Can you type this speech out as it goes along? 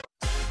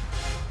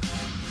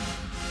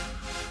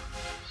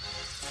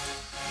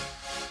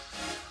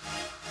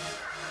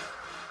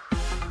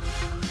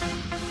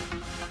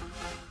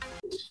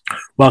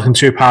Welcome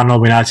to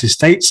Paranormal United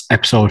States,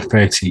 episode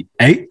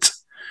 38.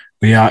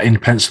 We are in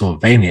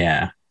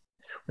Pennsylvania.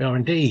 We are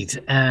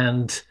indeed.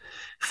 And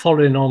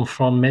following on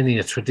from many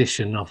a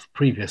tradition of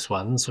previous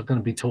ones, we're going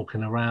to be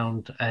talking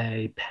around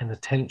a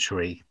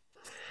penitentiary.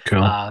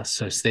 Cool.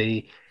 So it's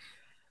the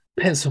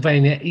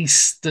Pennsylvania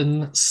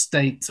Eastern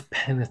State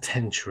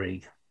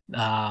Penitentiary,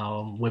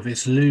 with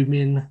its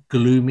looming,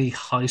 gloomy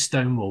high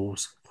stone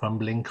walls,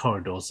 crumbling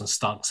corridors and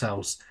stark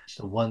cells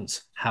that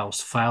once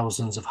housed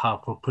thousands of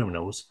hardcore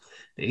criminals.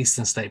 The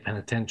Eastern State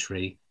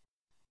Penitentiary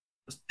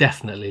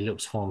definitely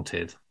looks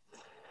haunted.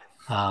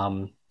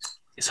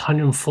 Its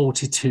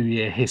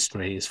 142-year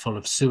history is full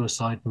of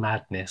suicide,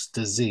 madness,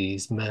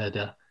 disease,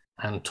 murder,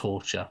 and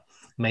torture,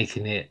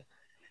 making it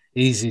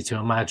easy to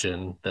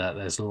imagine that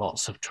there's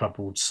lots of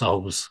troubled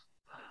souls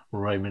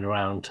roaming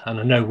around. And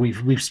I know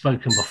we've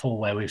spoken before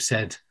where we've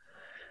said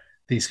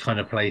these kind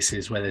of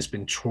places where there's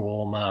been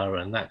trauma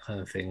and that kind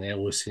of thing, there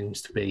always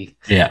seems to be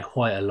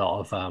quite a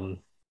lot of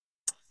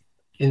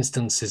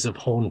instances of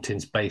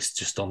hauntings based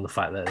just on the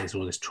fact that there's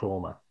all this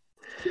trauma.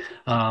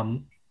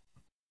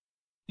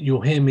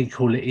 You'll hear me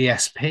call it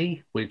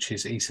ESP, which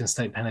is Eastern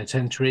State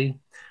Penitentiary,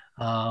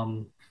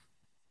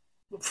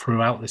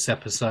 throughout this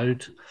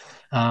episode.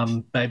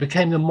 But it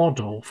became the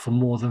model for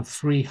more than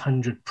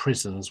 300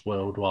 prisons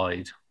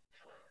worldwide.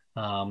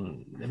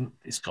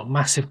 It's got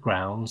massive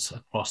grounds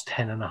across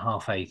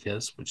 10.5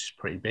 acres, which is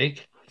pretty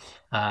big.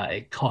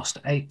 It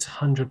cost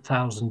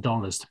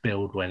 $800,000 to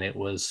build when it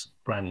was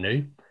brand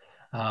new,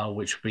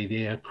 which would be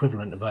the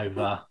equivalent of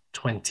over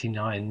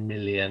 £29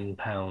 million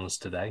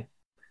today.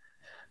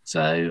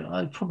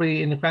 So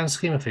probably in the grand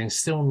scheme of things,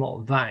 still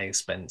not that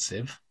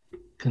expensive,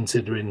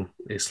 considering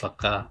it's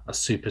like a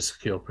super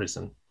secure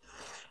prison.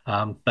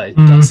 But it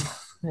does,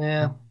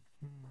 yeah.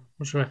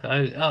 What do you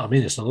reckon? I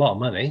mean, it's a lot of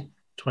money,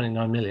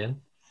 29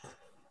 million.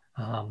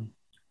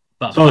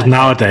 But so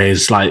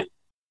nowadays, like,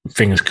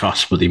 things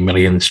cost bloody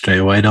millions straight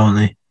away, don't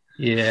they?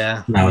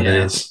 Yeah.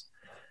 Nowadays.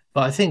 Yeah.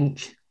 But I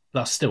think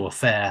that's still a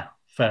fair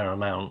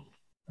amount.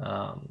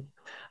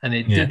 And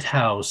it did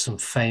house some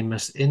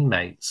famous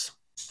inmates.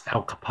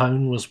 Al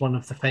Capone was one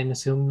of the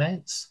famous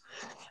inmates.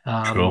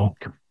 Cool.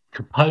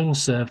 Capone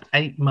served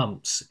 8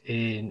 months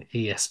in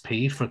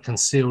ESP for a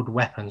concealed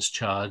weapons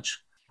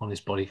charge on his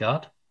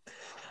bodyguard,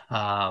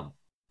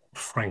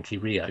 Frankie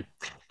Rio.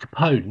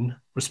 Capone,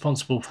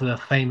 responsible for the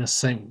famous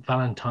St.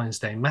 Valentine's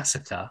Day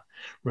massacre,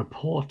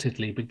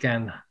 reportedly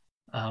began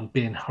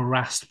being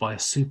harassed by a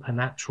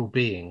supernatural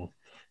being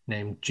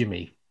named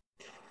Jimmy.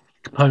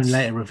 Capone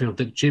later revealed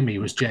that Jimmy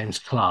was James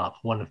Clark,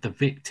 one of the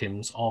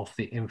victims of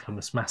the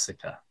infamous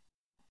massacre.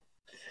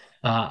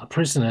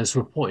 Prisoners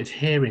reported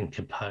hearing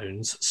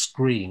Capone's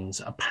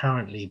screams,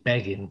 apparently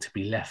begging to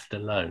be left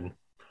alone.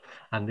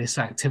 And this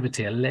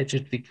activity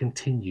allegedly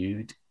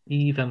continued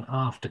even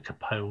after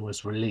Capone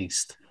was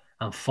released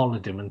and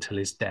followed him until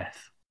his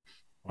death.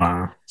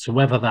 Wow. So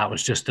whether that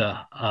was just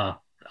a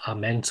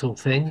mental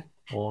thing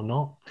or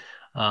not,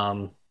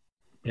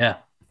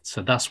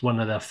 so that's one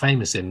of the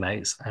famous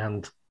inmates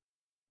and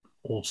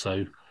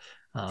also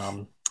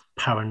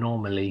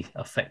paranormally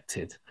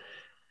affected.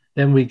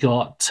 Then we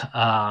got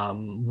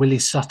Willie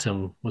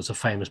Sutton, was a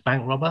famous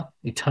bank robber.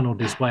 He tunneled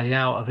his way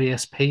out of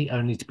ESP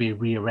only to be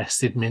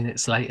rearrested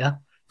minutes later.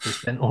 He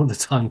spent all the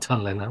time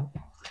tunneling out.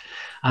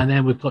 And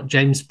then we've got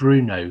James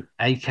Bruno,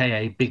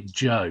 aka Big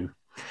Joe.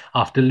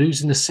 After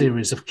losing a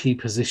series of key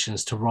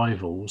positions to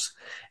rivals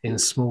in a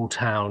small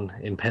town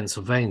in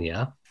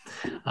Pennsylvania,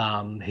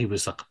 he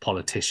was like a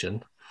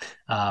politician.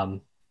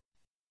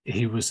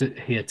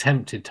 He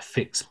attempted to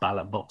fix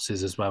ballot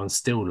boxes as well and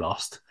still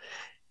lost.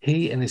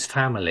 He and his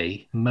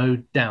family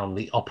mowed down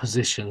the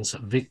opposition's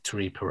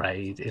victory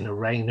parade in a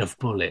rain of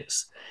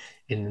bullets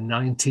in the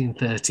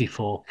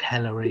 1934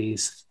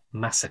 Kelleries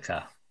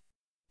massacre.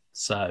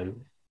 So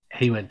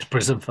he went to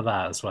prison for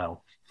that as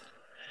well.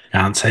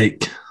 Can't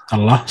take a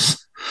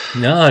loss.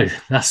 No,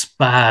 that's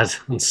bad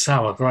and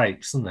sour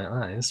grapes, isn't it?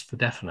 That is for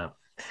definite.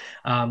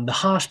 The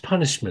harsh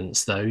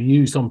punishments, though,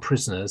 used on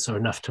prisoners are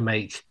enough to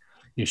make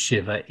you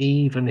shiver,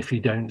 even if you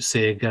don't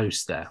see a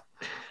ghost there.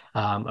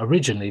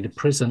 Originally, the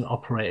prison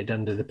operated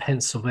under the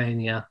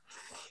Pennsylvania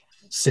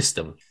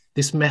system.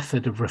 This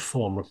method of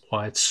reform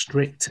required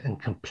strict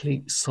and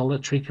complete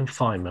solitary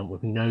confinement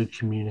with no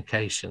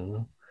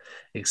communication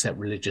except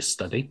religious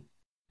study.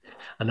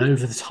 And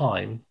over the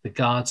time, the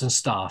guards and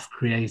staff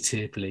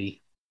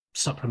creatively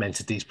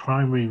supplemented these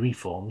primary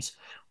reforms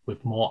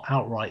with more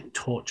outright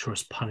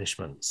torturous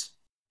punishments.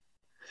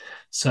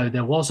 So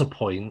there was a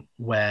point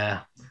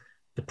where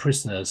the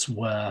prisoners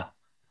were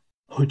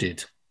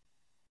hooded.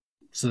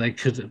 So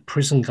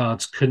prison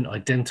guards couldn't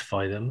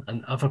identify them,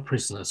 and other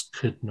prisoners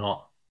could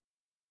not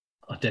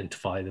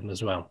identify them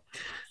as well.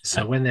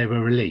 So when they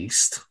were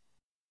released,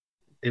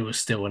 it was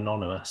still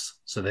anonymous.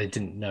 So they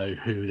didn't know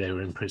who they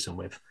were in prison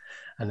with.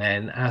 And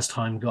then as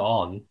time got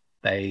on,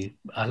 they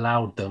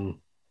allowed them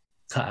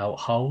cut out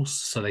holes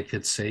so they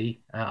could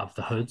see out of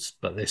the hoods,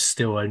 but they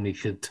still only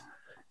could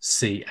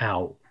see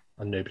out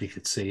and nobody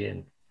could see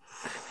in.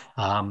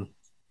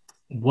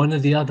 One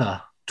of the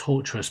other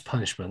torturous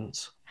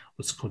punishments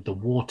was called the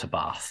water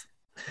bath.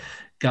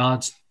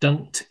 Guards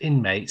dunked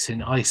inmates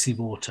in icy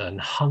water and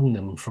hung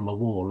them from a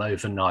wall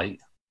overnight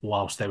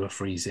whilst they were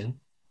freezing.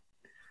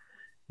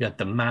 You had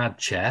the mad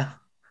chair,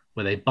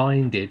 where they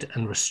binded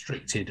and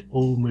restricted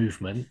all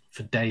movement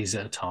for days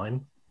at a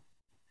time.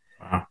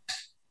 Wow.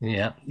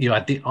 Yeah. You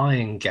had the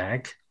iron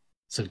gag.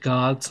 So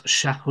guards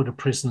shackled a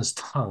prisoner's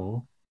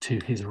tongue to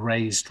his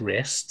raised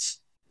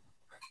wrists,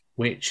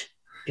 which,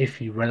 if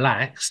you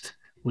relaxed,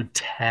 would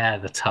tear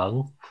the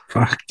tongue.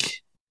 Fuck.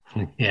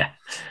 Yeah.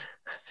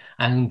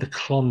 And the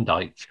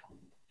Klondike,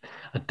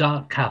 a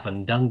dark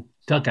cavern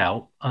dug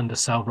out under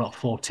cell block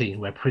 14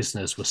 where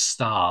prisoners were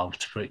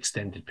starved for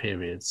extended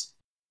periods.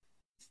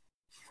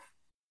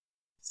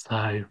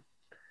 So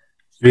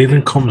Who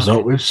even comes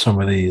up with some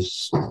of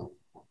these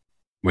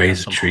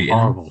ways of treating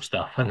horrible them?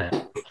 stuff, isn't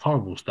it?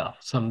 Horrible stuff.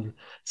 Some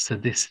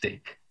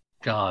sadistic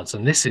guards.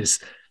 And this is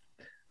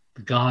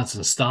the guards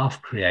and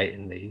staff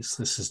creating these.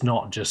 This is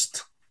not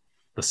just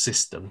the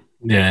system.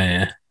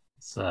 Yeah.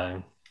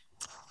 So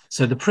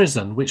the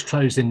prison, which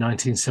closed in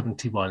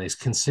 1971, is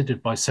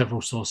considered by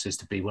several sources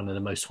to be one of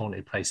the most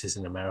haunted places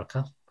in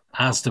America,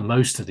 as do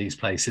most of these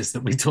places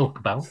that we talk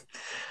about.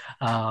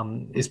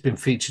 It's been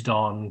featured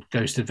on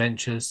Ghost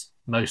Adventures,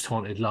 Most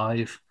Haunted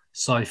Live,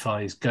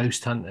 Sci-Fi's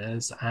Ghost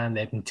Hunters, and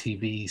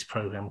MTV's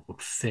program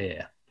called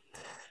Fear.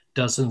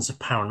 Dozens of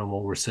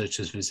paranormal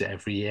researchers visit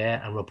every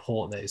year and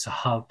report that it's a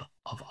hub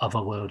of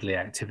otherworldly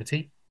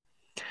activity.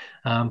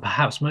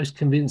 Perhaps most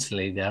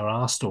convincingly, there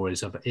are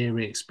stories of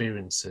eerie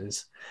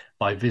experiences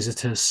by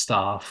visitors,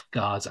 staff,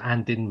 guards,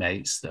 and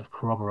inmates that have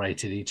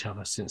corroborated each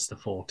other since the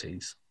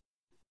 40s.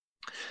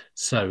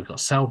 So we've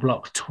got cell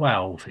block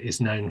 12 is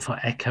known for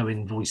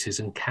echoing voices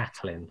and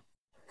cackling.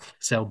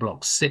 Cell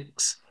block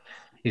 6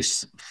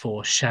 is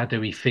for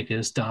shadowy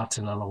figures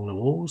darting along the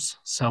walls.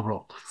 Cell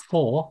block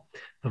 4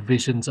 for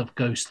visions of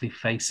ghostly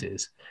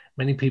faces.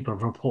 Many people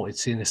have reported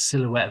seeing a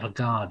silhouette of a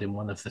guard in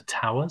one of the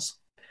towers.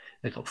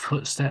 They've got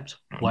footsteps,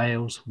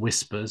 wails,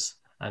 whispers,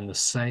 and the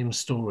same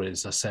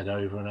stories are said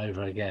over and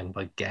over again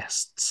by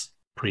guests,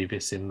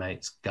 previous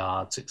inmates,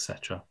 guards,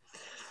 etc.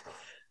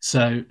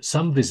 So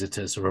some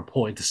visitors have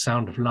reported the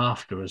sound of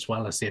laughter as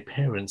well as the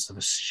appearance of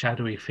a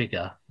shadowy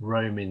figure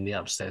roaming the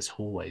upstairs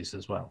hallways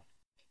as well.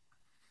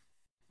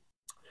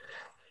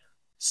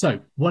 So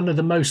one of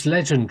the most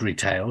legendary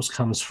tales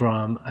comes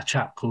from a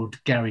chap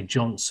called Gary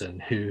Johnson,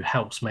 who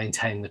helps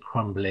maintain the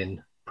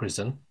crumbling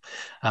prison.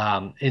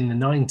 In the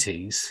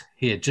 90s,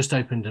 he had just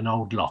opened an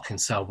old lock in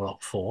cell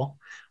block 4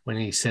 when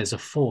he says a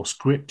force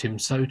gripped him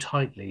so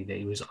tightly that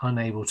he was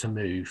unable to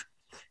move.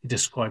 He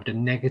described a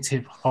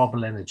negative,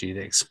 horrible energy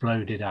that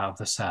exploded out of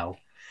the cell.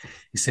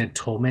 He said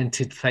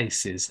tormented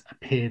faces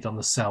appeared on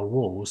the cell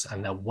walls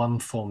and that one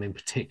form in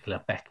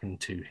particular beckoned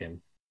to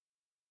him.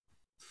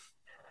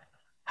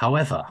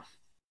 However,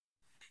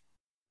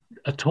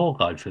 a tour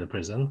guide for the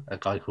prison, a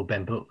guy called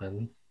Ben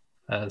Bookman,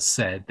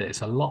 said that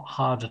it's a lot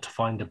harder to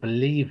find a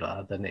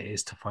believer than it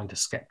is to find a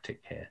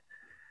skeptic here.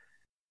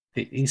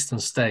 The Eastern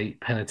State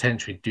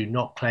Penitentiary do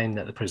not claim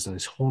that the prison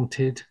is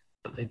haunted,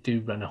 but they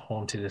do run a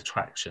haunted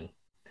attraction.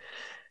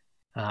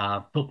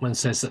 Bookman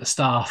says that the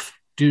staff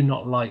do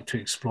not like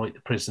to exploit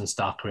the prison's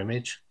darker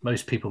image.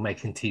 Most people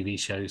making TV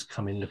shows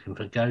come in looking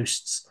for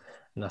ghosts,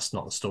 and that's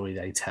not the story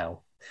they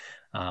tell.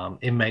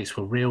 Inmates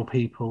were real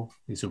people.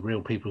 These are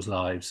real people's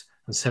lives,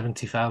 and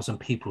 70,000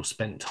 people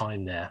spent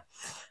time there.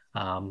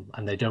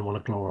 And they don't want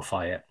to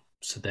glorify it,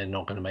 so they're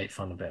not going to make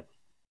fun of it.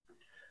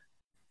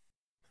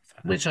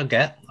 Which I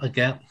get.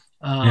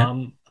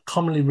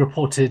 Commonly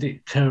reported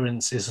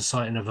occurrence is a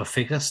sighting of a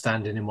figure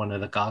standing in one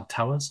of the guard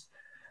towers.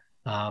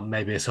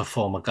 Maybe it's a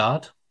former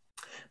guard.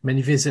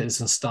 Many visitors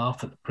and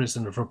staff at the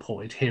prison have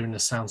reported hearing the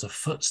sounds of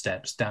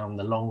footsteps down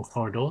the long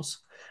corridors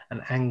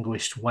and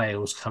anguished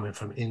wails coming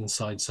from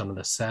inside some of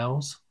the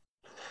cells.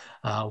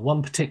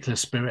 One particular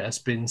spirit has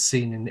been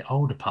seen in the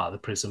older part of the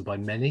prison by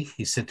many.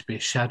 He's said to be a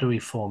shadowy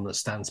form that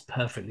stands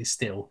perfectly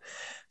still,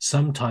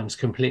 sometimes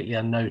completely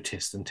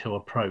unnoticed until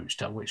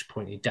approached, at which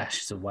point he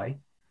dashes away.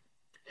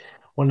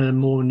 One of the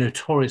more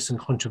notorious and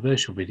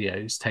controversial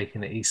videos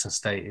taken at Eastern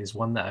State is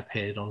one that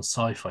appeared on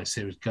Sci-Fi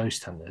series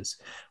Ghost Hunters,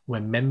 where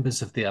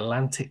members of the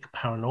Atlantic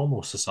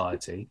Paranormal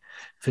Society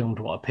filmed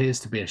what appears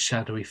to be a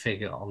shadowy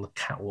figure on the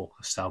catwalk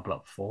of cell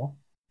block 4.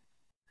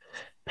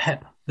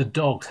 Pep, the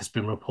dog, has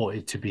been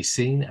reported to be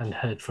seen and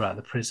heard throughout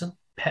the prison.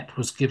 Pep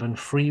was given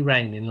free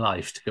rein in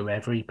life to go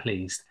wherever he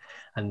pleased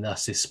and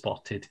thus is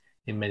spotted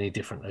in many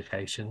different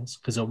locations,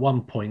 because at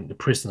one point the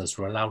prisoners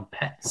were allowed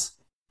pets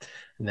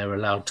and they were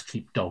allowed to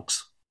keep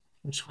dogs.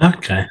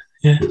 Okay.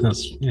 Yeah,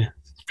 that's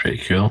pretty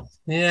cool.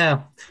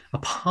 Yeah. A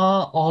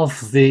part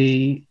of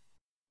the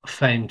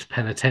famed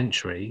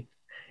penitentiary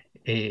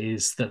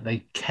is that they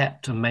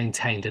kept and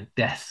maintained a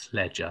death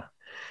ledger.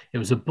 It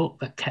was a book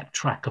that kept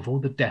track of all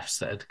the deaths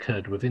that had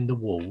occurred within the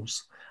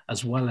walls,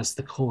 as well as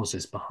the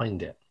causes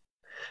behind it.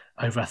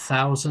 Over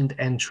 1,000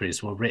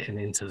 entries were written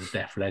into the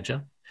death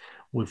ledger,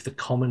 with the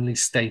commonly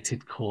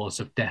stated cause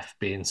of death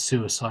being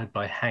suicide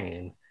by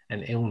hanging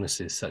and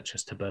illnesses such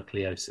as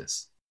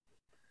tuberculosis.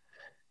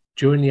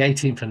 During the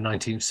 18th and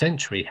 19th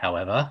century,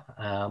 however,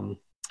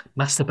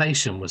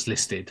 masturbation was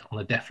listed on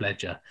the death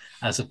ledger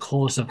as a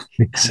cause of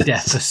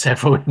death for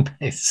several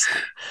inmates.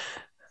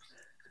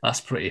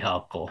 That's pretty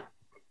hardcore.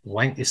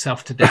 Wank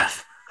yourself to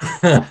death.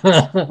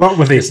 What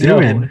were they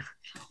doing?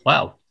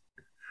 Well,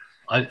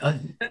 I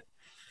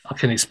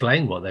can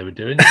explain what they were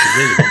doing if you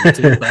really want me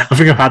to. But... I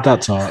think I've had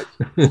that talk.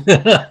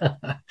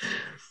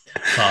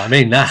 I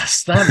mean, that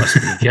must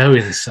be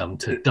going some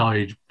to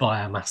die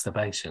via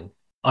masturbation.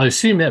 I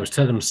assume that was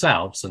to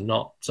themselves and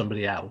not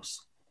somebody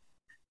else.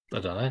 I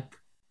don't know.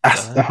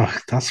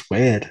 That's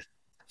weird.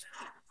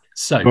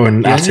 So,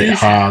 going at it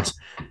hard.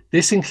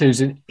 This includes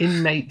an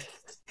inmate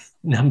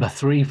number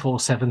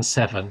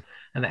 3477,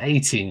 an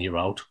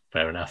 18-year-old,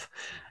 fair enough,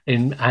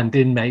 and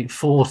inmate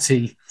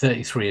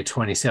 4033, a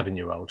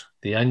 27-year-old.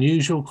 The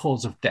unusual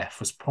cause of death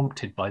was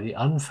prompted by the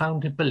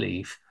unfounded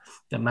belief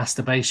that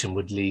masturbation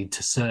would lead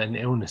to certain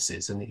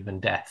illnesses and even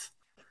death.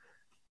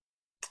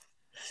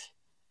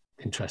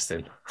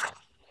 Interesting.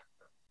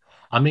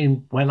 I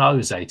mean, when I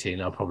was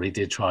 18, I probably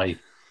did try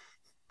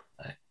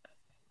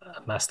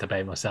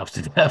masturbate myself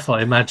to death,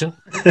 I imagine.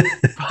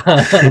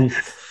 I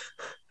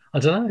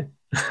don't know.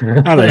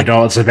 I don't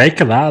know what to make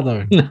of that,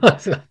 though.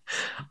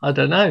 I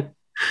don't know.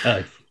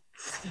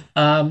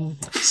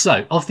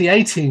 So, of the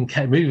 18,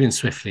 moving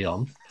swiftly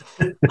on,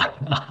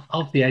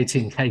 of the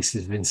 18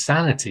 cases of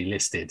insanity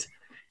listed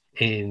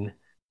in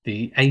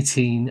the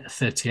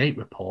 1838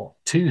 report,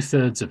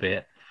 2/3 of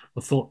it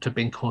were thought to have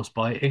been caused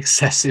by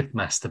excessive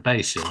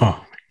masturbation.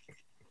 Oh.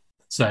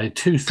 So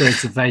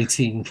 2/3 of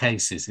 18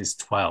 cases is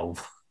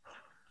 12.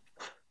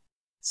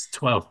 It's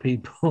 12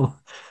 people.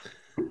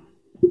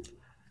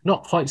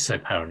 Not quite so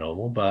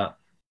paranormal, but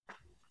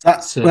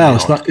that's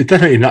it's not. It's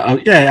definitely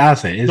not. Yeah, I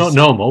think it's not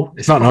normal.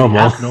 It's not normal.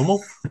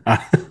 Abnormal,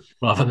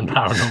 rather than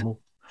paranormal.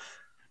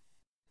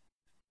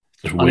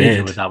 It's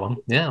weird with that one.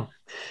 Yeah.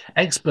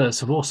 Experts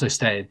have also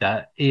stated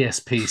that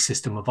ESP's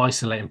system of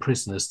isolating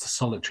prisoners to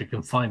solitary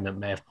confinement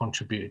may have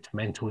contributed to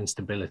mental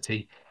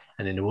instability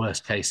and, in the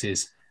worst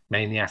cases,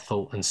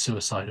 maniacal and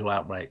suicidal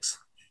outbreaks.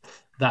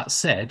 That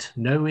said,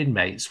 no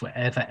inmates were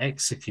ever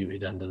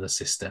executed under the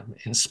system,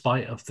 in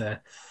spite of the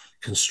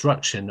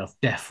construction of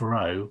death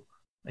row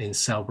in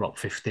cell block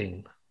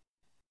 15.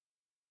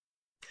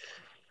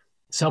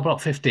 Cell block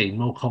 15,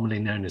 more commonly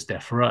known as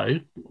death row,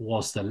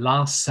 was the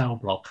last cell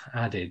block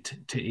added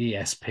to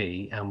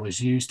ESP and was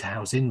used to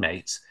house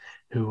inmates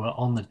who were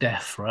on the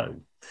death row.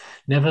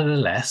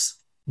 Nevertheless,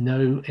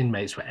 no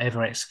inmates were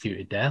ever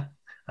executed there,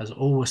 as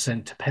all were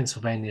sent to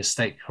Pennsylvania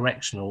State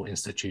Correctional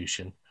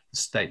Institution, the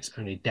state's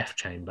only death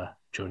chamber,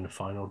 during the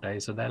final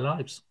days of their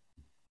lives.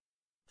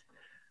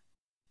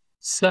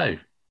 So,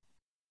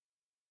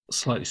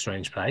 slightly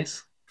strange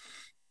place.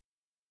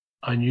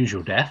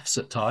 Unusual deaths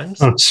at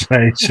times. Oh,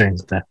 strange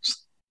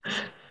deaths.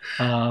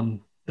 The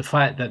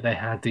fact that they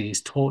had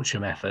these torture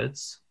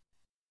methods,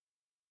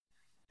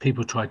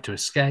 people tried to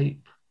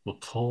escape, were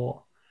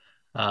caught.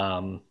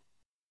 The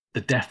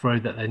death row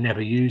that they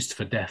never used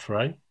for death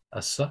row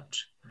as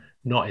such,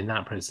 not in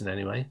that prison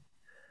anyway.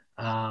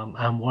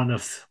 And one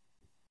of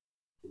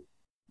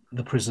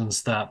the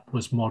prisons that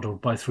was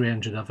modelled by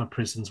 300 other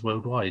prisons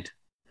worldwide.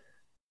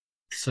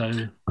 So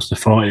must have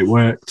thought it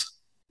worked.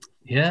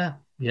 Yeah.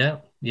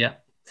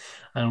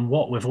 And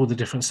what with all the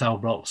different cell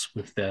blocks,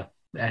 with the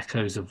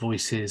echoes of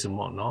voices and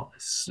whatnot,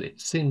 it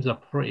seems a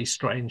pretty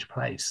strange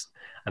place.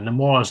 And the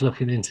more I was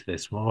looking into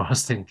this, the more I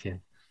was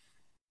thinking,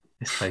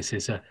 this place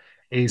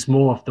is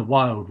more of the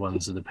wild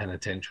ones of the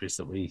penitentiaries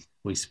that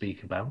we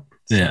speak about.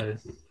 Yeah.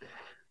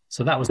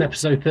 So that was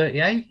episode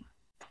 38,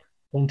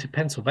 Haunted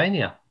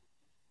Pennsylvania.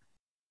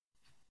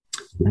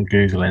 I'm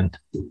Googling.